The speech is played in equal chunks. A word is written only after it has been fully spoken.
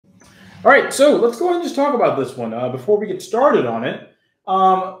All right, so let's go ahead and just talk about this one before we get started on it.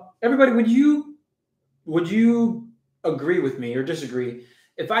 Everybody, would you agree with me or disagree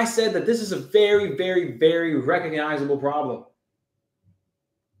if I said that this is a very, very, very recognizable problem?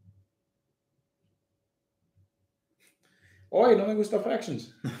 Oh, you know, me gusta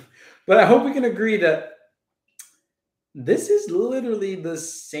fractions. But I hope we can agree that this is literally the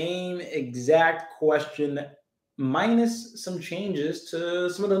same exact question minus some changes to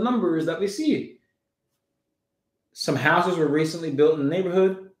some of the numbers that we see. Some houses were recently built in the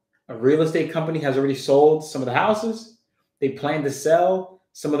neighborhood. A real estate company has already sold some of the houses. They plan to sell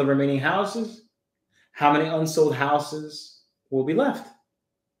some of the remaining houses. How many unsold houses will be left?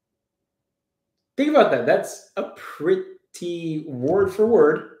 Think about that. That's a pretty word for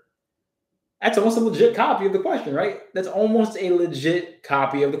word. That's almost a legit copy of the question, right? That's almost a legit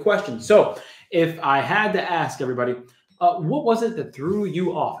copy of the question. So if I had to ask everybody, what was it that threw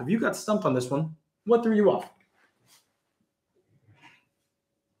you off? If you got stumped on this one, what threw you off?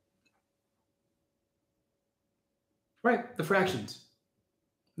 Right, the fractions.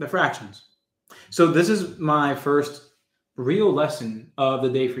 The fractions. So this is my first real lesson of the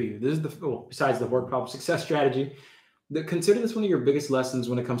day for you. This is besides the word problem success strategy, consider this one of your biggest lessons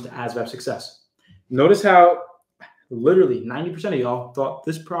when it comes to ASVAB success. Notice how literally 90% of y'all thought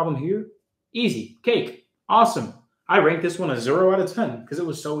this problem here, easy, cake, awesome. I ranked this one a 0 out of 10 because it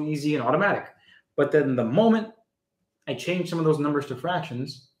was so easy and automatic. But then the moment I changed some of those numbers to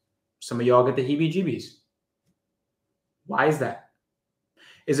fractions, some of y'all get the heebie-jeebies. Why is that?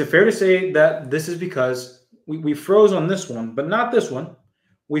 Is it fair to say that this is because we froze on this one, but not this one?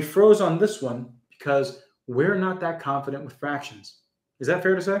 We froze on this one because we're not that confident with fractions. Is that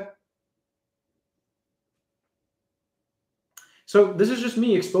fair to say? So this is just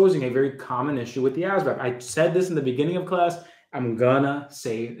me exposing a very common issue with the ASVAB. I said this in the beginning of class. I'm gonna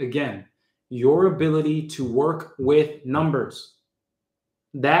say it again. Your ability to work with numbers.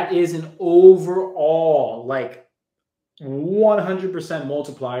 That is an overall, like, 100%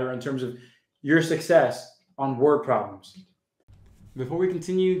 multiplier in terms of your success on word problems. Before we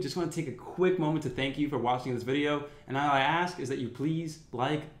continue, just want to take a quick moment to thank you for watching this video. And all I ask is that you please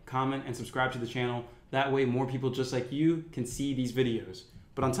like, comment, and subscribe to the channel. That way more people just like you can see these videos.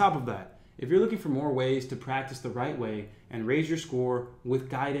 But on top of that, if you're looking for more ways to practice the right way and raise your score with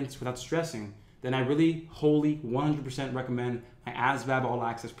guidance without stressing, then I really wholly 100% recommend my ASVAB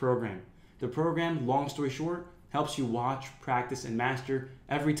All-Access Program. The program, long story short, helps you watch, practice, and master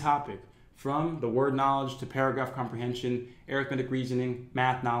every topic from the word knowledge to paragraph comprehension, arithmetic reasoning,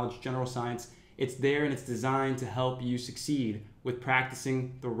 math knowledge, general science. It's there and it's designed to help you succeed with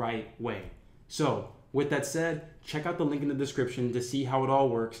practicing the right way. So with that said, check out the link in the description to see how it all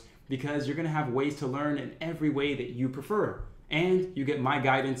works because you're gonna have ways to learn in every way that you prefer. And you get my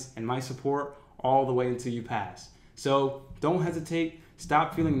guidance and my support all the way until you pass. So don't hesitate.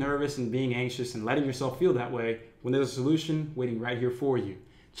 Stop feeling nervous and being anxious and letting yourself feel that way when there's a solution waiting right here for you.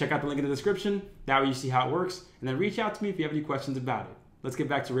 Check out the link in the description. That way you see how it works. And then reach out to me if you have any questions about it. Let's get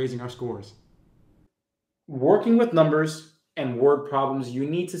back to raising our scores. Working with numbers and word problems, you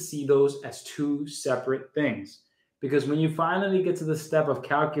need to see those as two separate things. Because when you finally get to the step of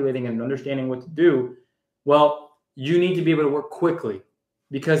calculating and understanding what to do, well, you need to be able to work quickly.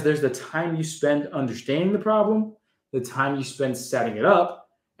 Because there's the time you spend understanding the problem, the time you spend setting it up,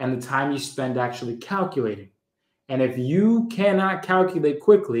 and the time you spend actually calculating. And if you cannot calculate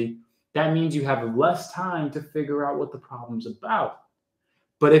quickly, that means you have less time to figure out what the problem's about.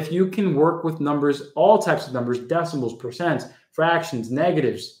 But if you can work with numbers, all types of numbers, decimals, percents, fractions,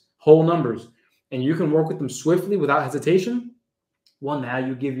 negatives, whole numbers, and you can work with them swiftly without hesitation, well, now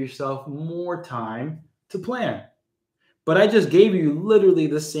you give yourself more time to plan. But I just gave you literally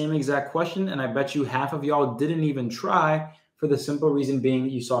the same exact question, and I bet you half of y'all didn't even try for the simple reason being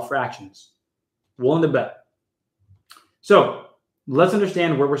that you saw fractions. Willing to bet. So let's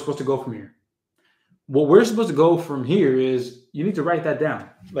understand where we're supposed to go from here. What we're supposed to go from here is you need to write that down.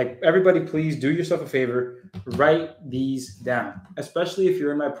 Like, everybody, please do yourself a favor. Write these down, especially if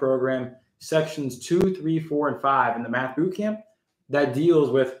you're in my program, sections 2, 3, 4, and 5 in the math bootcamp that deals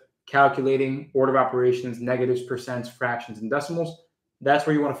with calculating order of operations, negatives, percents, fractions, and decimals. That's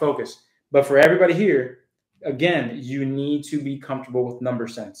where you want to focus. But for everybody here, again, you need to be comfortable with number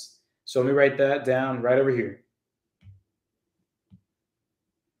sense. So let me write that down right over here.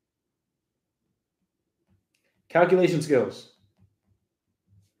 Calculation skills.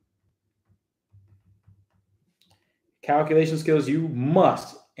 Calculation skills, you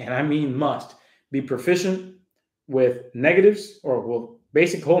must, and I mean must, be proficient with negatives, or, well,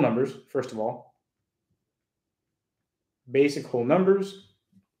 basic whole numbers, first of all. Basic whole numbers.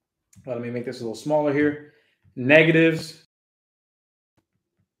 Let me make this a little smaller here. Negatives,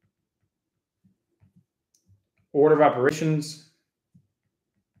 order of operations,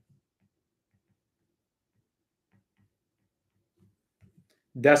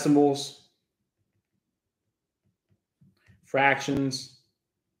 decimals, fractions,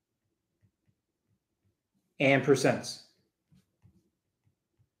 and percents.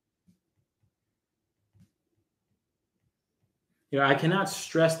 I cannot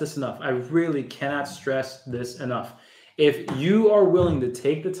stress this enough. I really cannot stress this enough. If you are willing to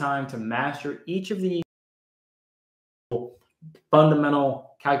take the time to master each of the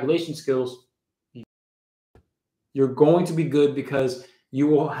fundamental calculation skills, you're going to be good, because you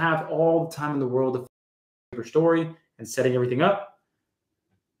will have all the time in the world to figure your story and setting everything up,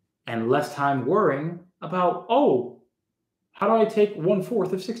 and less time worrying about, oh, how do I take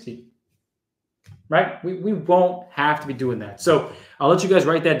 1/4 of 60? Right? We won't have to be doing that. So I'll let you guys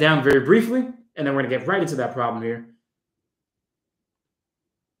write that down very briefly, and then we're going to get right into that problem here.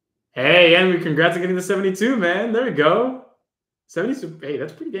 Hey, Henry, congrats on getting the 72, man. There we go. 72. Hey,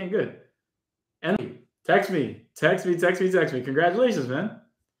 that's pretty dang good. And text me. Congratulations, man.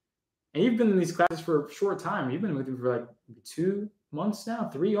 And you've been in these classes for a short time. You've been with me for like 2 months now,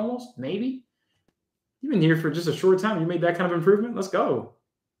 3 almost, maybe. You've been here for just a short time. You made that kind of improvement. Let's go.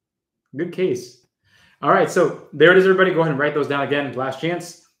 Good case. All right, so there it is, everybody. Go ahead and write those down again. Last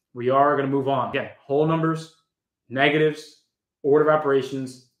chance. We are going to move on. Again, whole numbers, negatives, order of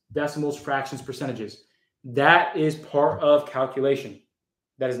operations, decimals, fractions, percentages. That is part of calculation.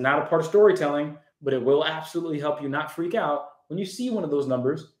 That is not a part of storytelling, but it will absolutely help you not freak out when you see one of those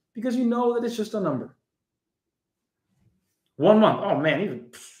numbers, because you know that it's just a number. 1 month. Oh, man.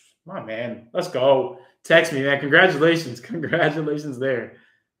 Come on, man. Let's go. Text me, man. Congratulations. Congratulations there.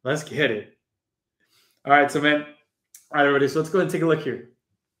 Let's get it. All right, so, man. All right, everybody. So let's go ahead and take a look here.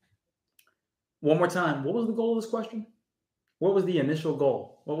 One more time. What was the goal of this question? What was the initial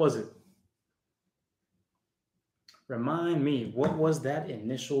goal? What was it? Remind me. What was that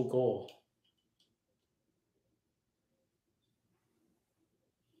initial goal?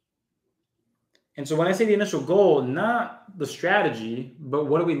 And so when I say the initial goal, not the strategy, but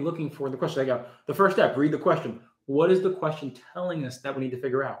what are we looking for in the question? I got the first step, read the question. What is the question telling us that we need to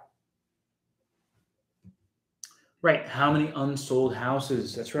figure out? Right. How many unsold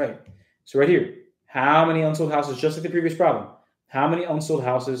houses? That's right. So right here, how many unsold houses, just like the previous problem, how many unsold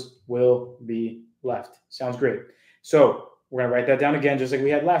houses will be left? Sounds great. So we're going to write that down again, just like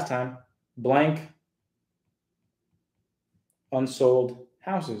we had last time. Blank unsold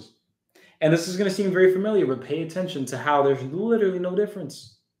houses. And this is going to seem very familiar, but pay attention to how there's literally no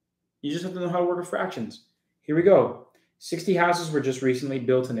difference. You just have to know how to work with fractions. Here we go. 60 houses were just recently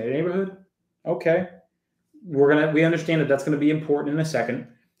built in a neighborhood. Okay. We understand that that's going to be important in a second.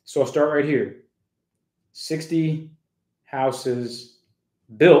 So I'll start right here. 60 houses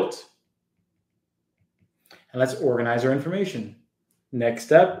built. And let's organize our information. Next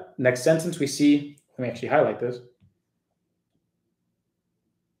step, next sentence we see, let me actually highlight this.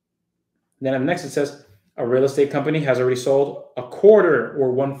 Then up next it says, a real estate company has already sold a quarter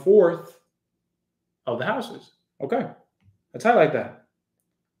or 1/4 of the houses. Okay, let's highlight that.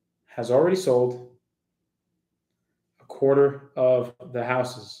 Has already sold a quarter of the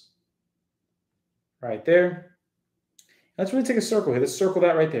houses. Right there. Let's really take a circle here. Let's circle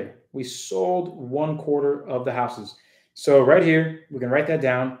that right there. We sold 1/4 of the houses. So right here, we can write that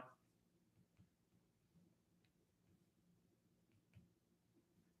down.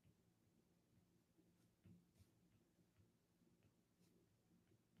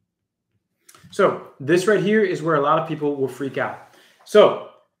 So this right here is where a lot of people will freak out.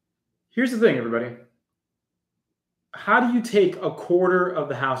 So here's the thing, everybody. How do you take a quarter of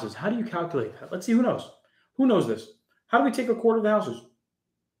the houses? How do you calculate that? Let's see who knows. Who knows this? How do we take a quarter of the houses?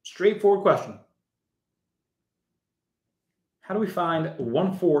 Straightforward question. How do we find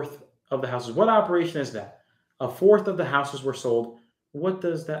 1/4 of the houses? What operation is that? 1/4 of the houses were sold. What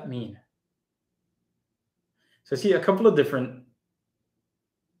does that mean? So I see a couple of different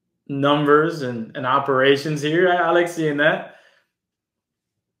numbers and operations here. I like seeing that.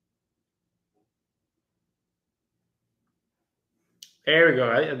 There we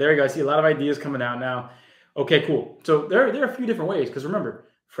go. There you go. I see a lot of ideas coming out now. Okay, cool. So there are a few different ways, because remember,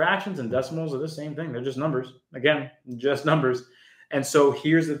 fractions and decimals are the same thing. They're just numbers. Again, just numbers. And so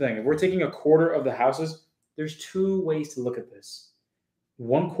here's the thing. If we're taking a quarter of the houses, there's 2 ways to look at this.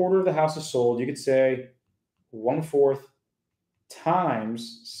 1/4 of the houses sold, you could say 1/4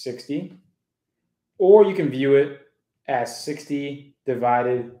 times 60, or you can view it as 60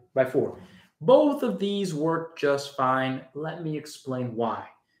 divided by 4. Both of these work just fine. Let me explain why.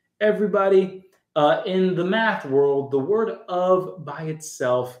 Everybody, in the math world, the word of by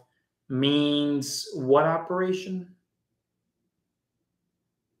itself means what operation?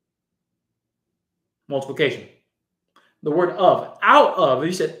 Multiplication. The word of, out of, if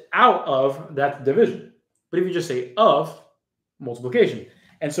you said out of, that's division. But if you just say of, multiplication.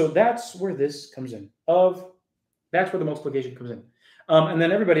 And so that's where this comes in. Of, that's where the multiplication comes in. And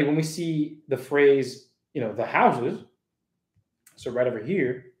then everybody, when we see the phrase, the houses, so right over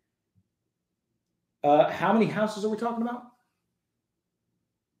here, how many houses are we talking about?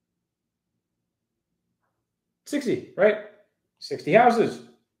 60, right? 60 houses.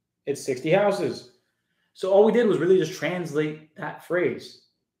 It's 60 houses. So all we did was really just translate that phrase.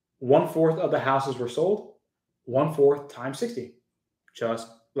 1/4 of the houses were sold, 1/4 times 60, just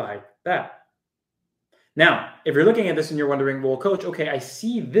like that. Now, if you're looking at this and you're wondering, well, coach, okay, I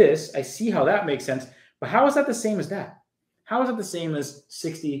see this, I see how that makes sense, but how is that the same as that? How is it the same as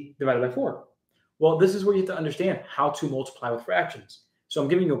 60 divided by 4? Well, this is where you have to understand how to multiply with fractions. So I'm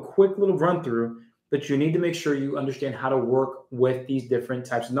giving you a quick little run through, but you need to make sure you understand how to work with these different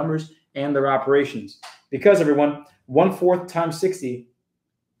types of numbers and their operations. Because everyone, 1/4 times 60,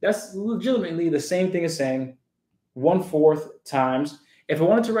 that's legitimately the same thing as saying 1/4 times. If I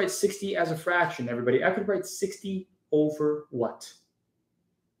wanted to write 60 as a fraction, everybody, I could write 60 over what?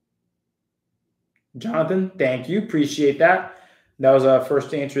 Jonathan, thank you. Appreciate that. That was our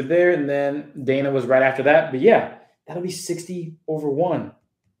first answer there. And then Dana was right after that. But yeah, that'll be 60 over 1.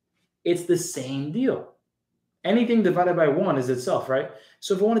 It's the same deal. Anything divided by 1 is itself, right?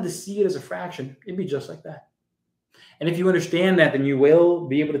 So if I wanted to see it as a fraction, it'd be just like that. And if you understand that, then you will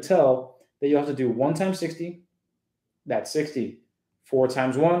be able to tell that you have to do 1 times 60, that's 60. 4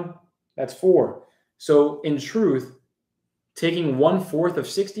 times 1, that's 4. So in truth, taking 1/4 of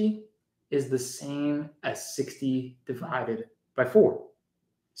 60 is the same as 60 divided by 4.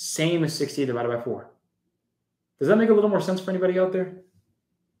 Same as 60 divided by 4. Does that make a little more sense for anybody out there?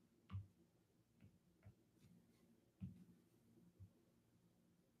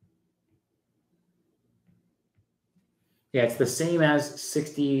 Yeah, it's the same as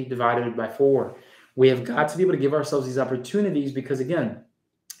 60 divided by 4. We have got to be able to give ourselves these opportunities because, again,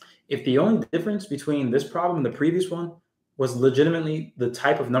 if the only difference between this problem and the previous one was legitimately the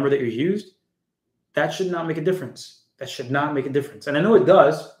type of number that you used, that should not make a difference. That should not make a difference. And I know it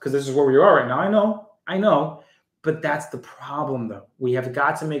does because this is where we are right now. I know, but that's the problem, though. We have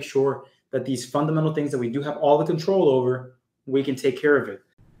got to make sure that these fundamental things that we do have all the control over, we can take care of it.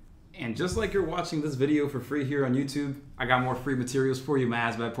 And just like you're watching this video for free here on YouTube, I got more free materials for you, my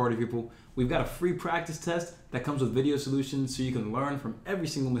ASVAB party people. We've got a free practice test that comes with video solutions so you can learn from every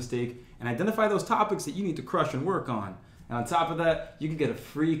single mistake and identify those topics that you need to crush and work on. And on top of that, you can get a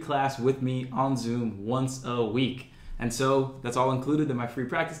free class with me on Zoom once a week. And so that's all included in my free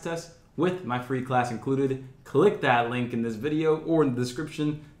practice test with my free class included. Click that link in this video or in the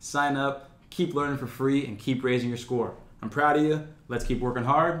description, sign up, keep learning for free, and keep raising your score. I'm proud of you. Let's keep working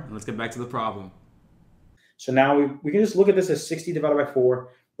hard, and let's get back to the problem. So now we can just look at this as 60 divided by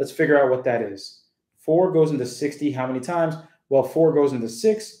 4. Let's figure out what that is. 4 goes into 60 how many times? Well, 4 goes into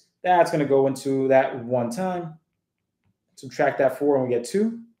 6. That's going to go into that 1 time. Subtract that 4 and we get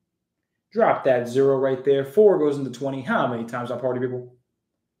 2. Drop that 0 right there. 4 goes into 20 how many times, our party people?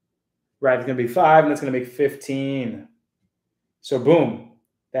 Right, it's going to be 5, and that's going to make 15. So boom,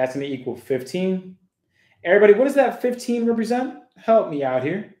 that's going to equal 15. Everybody, what does that 15 represent? Help me out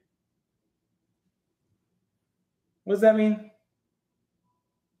here. What does that mean?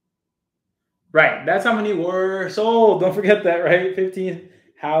 Right, that's how many were sold. Don't forget that, right? 15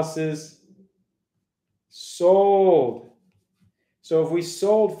 houses sold. So if we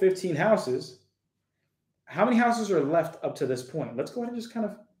sold 15 houses, how many houses are left up to this point? Let's go ahead and just kind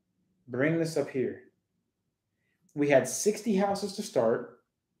of bring this up here. We had 60 houses to start.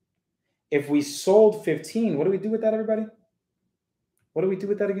 If we sold 15, what do we do with that, everybody? What do we do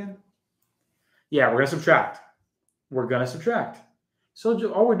with that again? Yeah, we're going to subtract. We're going to subtract. So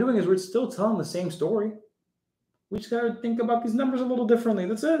all we're doing is we're still telling the same story. We just got to think about these numbers a little differently.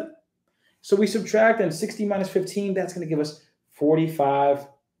 That's it. So we subtract, and 60 minus 15, that's going to give us 45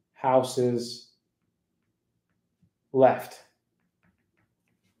 houses left.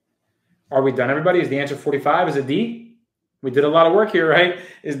 Are we done, everybody? Is the answer 45? Is it D? We did a lot of work here, right?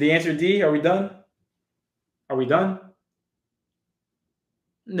 Is the answer D? Are we done? Are we done?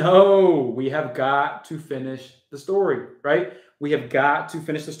 No, we have got to finish the story, right? We have got to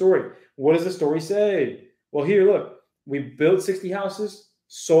finish the story. What does the story say? Well, here, look. We built 60 houses,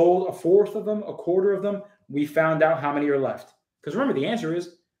 sold a fourth of them, a quarter of them. We found out how many are left. Because remember, the answer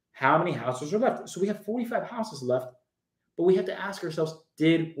is how many houses are left. So we have 45 houses left, but we have to ask ourselves,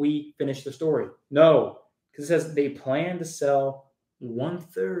 Did we finish the story? No, because it says they plan to sell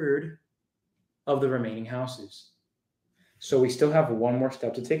 1/3 of the remaining houses. So we still have one more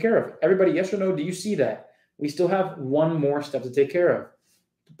step to take care of. Everybody, yes or no, do you see that? We still have one more step to take care of.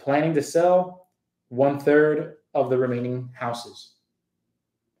 Planning to sell 1/3 of the remaining houses.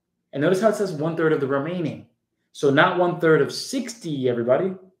 And notice how it says 1/3 of the remaining. So not 1/3 of 60,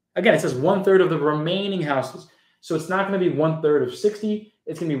 everybody. Again, it says 1/3 of the remaining houses. So it's not going to be 1/3 of 60.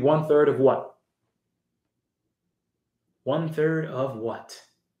 It's going to be 1/3 of what? 1/3 of what?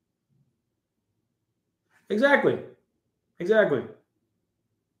 Exactly.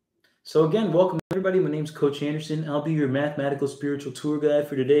 So again, welcome everybody. My name's Coach Anderson. I'll be your mathematical spiritual tour guide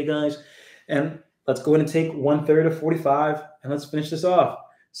for today, guys. And let's go ahead and take 1/3 of 45 and let's finish this off.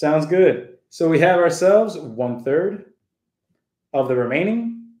 Sounds good. So we have ourselves 1/3 of the remaining.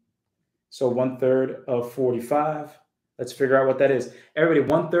 So 1/3 of 45. Let's figure out what that is. Everybody,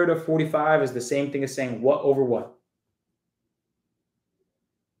 1/3 of 45 is the same thing as saying what over what?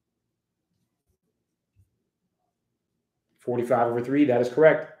 (45/3), that is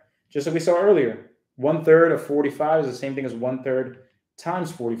correct. Just like we saw earlier, 1/3 of 45 is the same thing as 1/3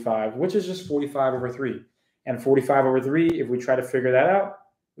 times 45, which is just 45/3. And 45/3, if we try to figure that out,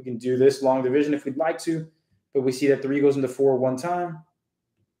 we can do this long division if we'd like to, but we see that 3 goes into 4 one time.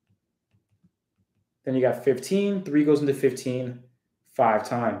 Then you got 15, 3 goes into 15 5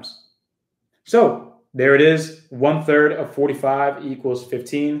 times. So there it is, 1/3 of 45 equals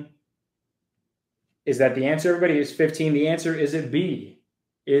 15. Is that the answer, everybody? Is 15 the answer? Is it B?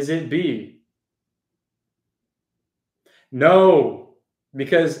 Is it B? No,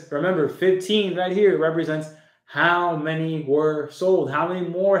 because remember, 15 right here represents how many were sold, how many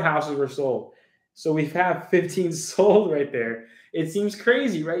more houses were sold. So we have 15 sold right there. It seems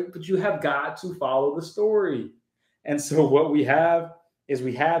crazy, right? But you have got to follow the story. And so what we have is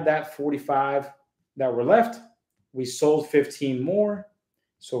we had that 45 that were left. We sold 15 more.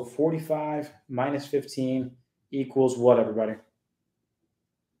 So 45 minus 15 equals what, everybody?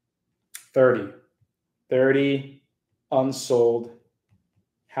 30. 30 unsold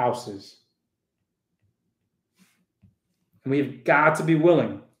houses. And we've got to be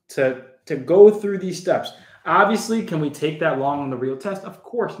willing to go through these steps. Obviously, can we take that long on the real test? Of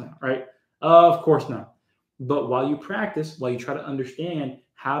course not, right? Of course not. But while you practice, while you try to understand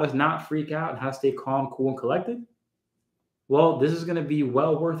how to not freak out and how to stay calm, cool, and collected, well, this is going to be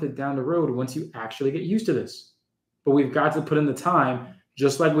well worth it down the road once you actually get used to this. But we've got to put in the time,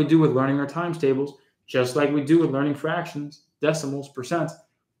 just like we do with learning our times tables, just like we do with learning fractions, decimals, percents.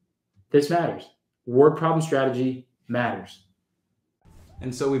 This matters. Word problem strategy matters.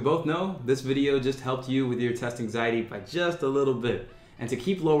 And so we both know this video just helped you with your test anxiety by just a little bit. And to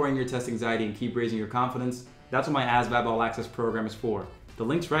keep lowering your test anxiety and keep raising your confidence, that's what my ASVAB All-Access program is for. The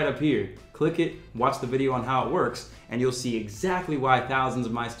link's right up here. Click it, watch the video on how it works, and you'll see exactly why thousands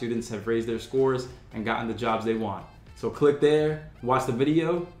of my students have raised their scores and gotten the jobs they want. So click there, watch the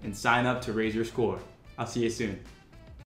video, and sign up to raise your score. I'll see you soon.